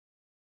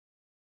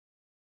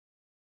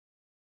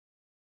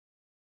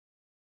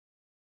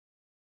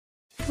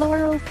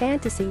Floral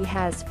Fantasy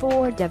has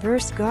 4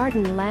 diverse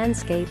garden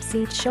landscapes,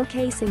 each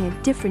showcasing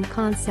a different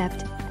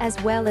concept, as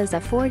well as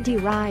a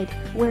 4D ride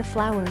where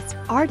flowers,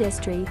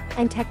 artistry,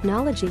 and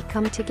technology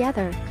come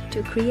together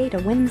to create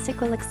a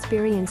whimsical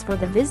experience for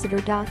the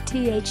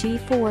visitor.The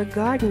 4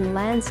 garden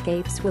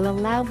landscapes will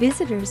allow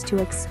visitors to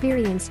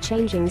experience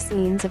changing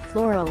scenes of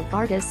floral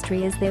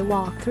artistry as they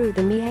walk through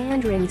the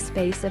meandering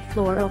space of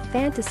Floral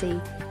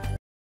Fantasy.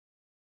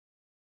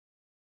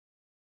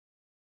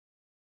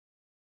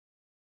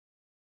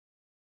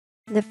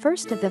 The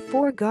first of the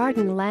 4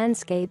 garden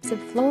landscapes of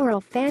Floral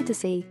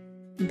Fantasy.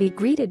 Be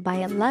greeted by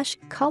a lush,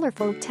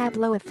 colorful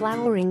tableau of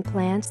flowering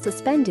plants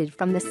suspended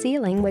from the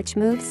ceiling which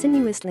move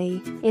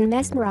sinuously in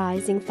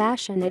mesmerizing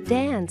fashion at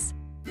dance.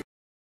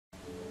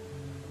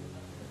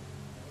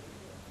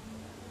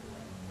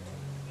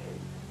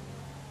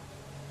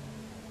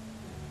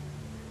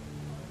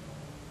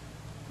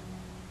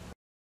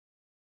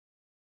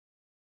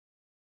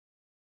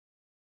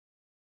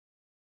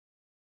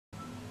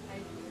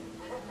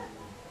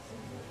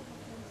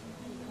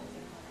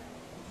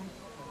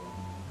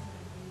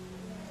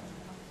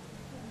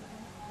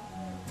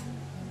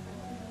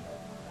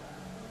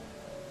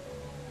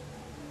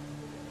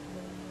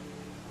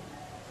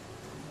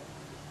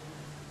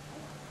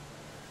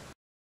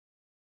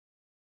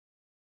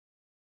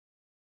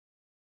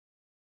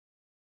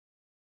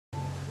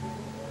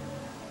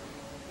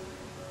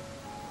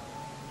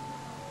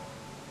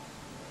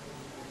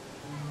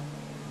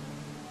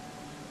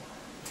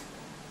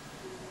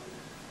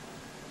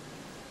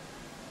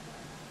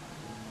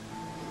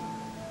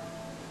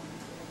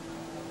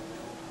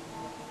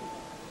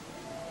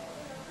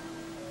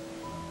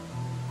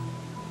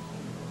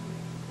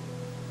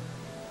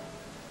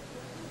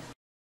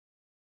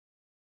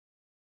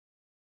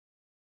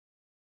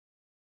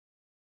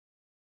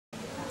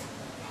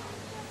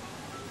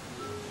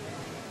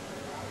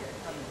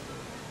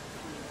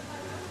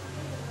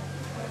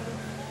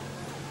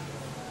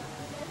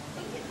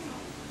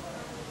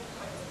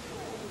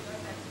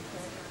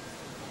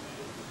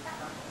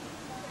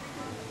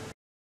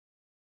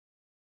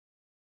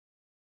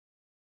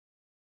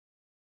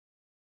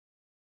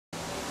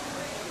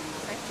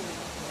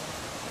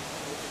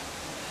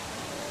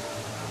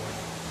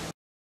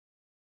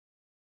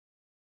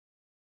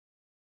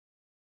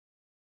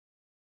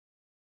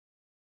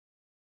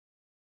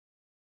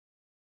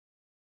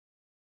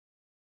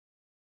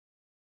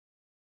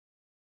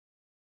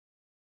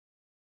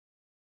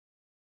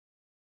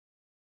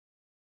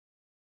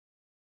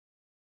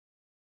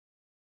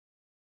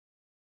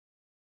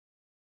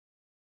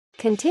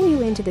 Continue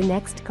into the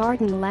next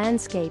garden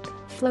landscape,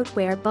 float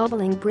where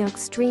bubbling brook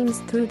streams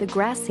through the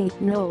grassy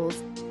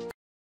knolls.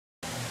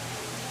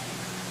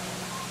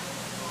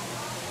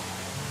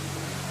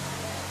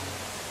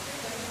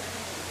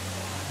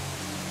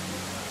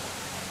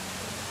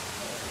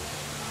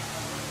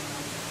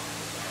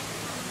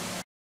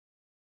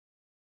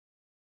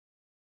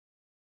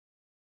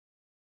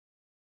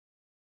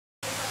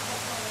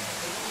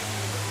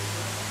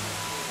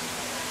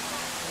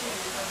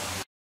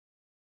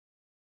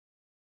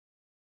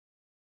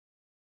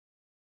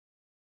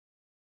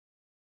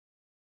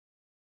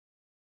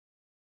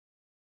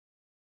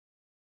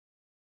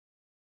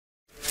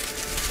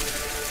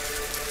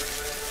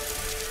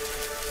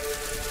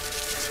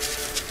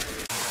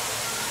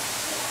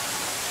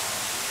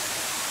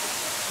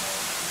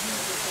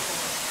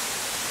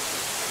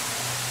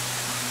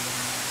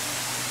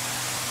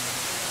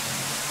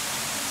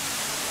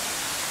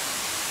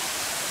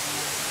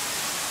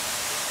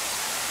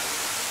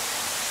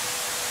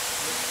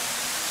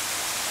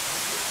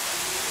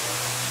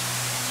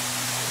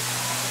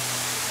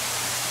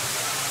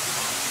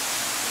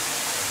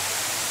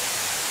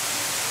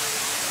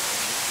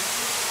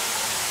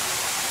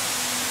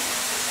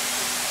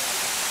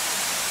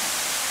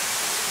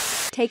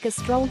 Take a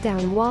stroll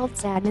down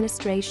Walt's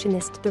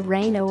Administrationist the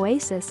Rain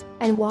Oasis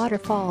and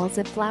waterfalls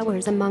of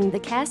flowers among the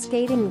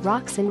cascading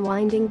rocks and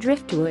winding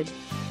driftwood.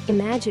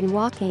 Imagine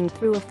walking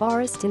through a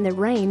forest in the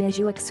rain as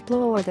you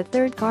explore the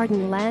 3rd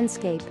garden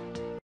landscape.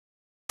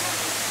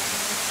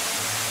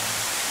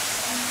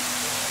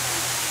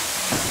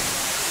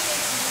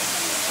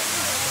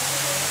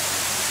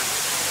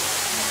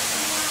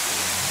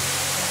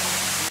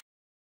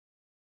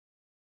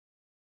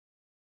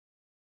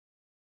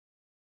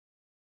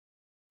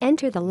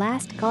 Enter the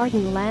last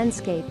garden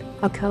landscape.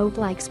 A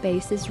cove-like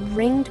space is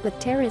ringed with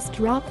terraced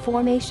rock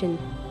formation.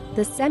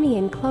 The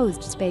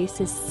semi-enclosed space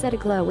is set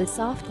aglow with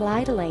soft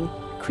lighting,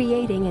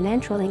 creating an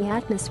enthralling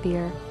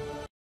atmosphere.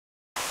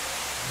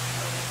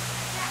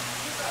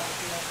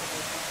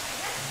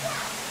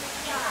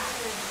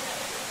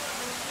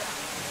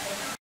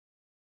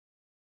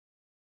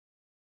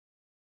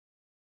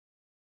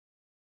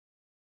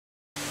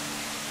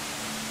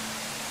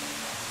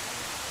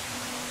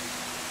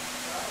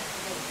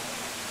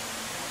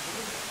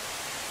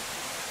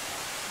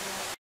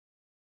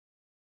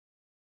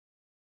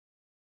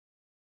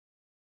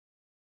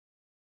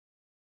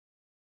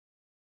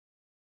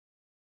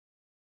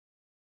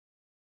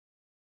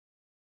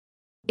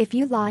 If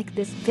you like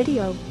this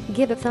video,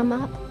 give a thumb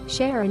up,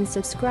 share and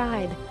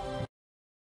subscribe.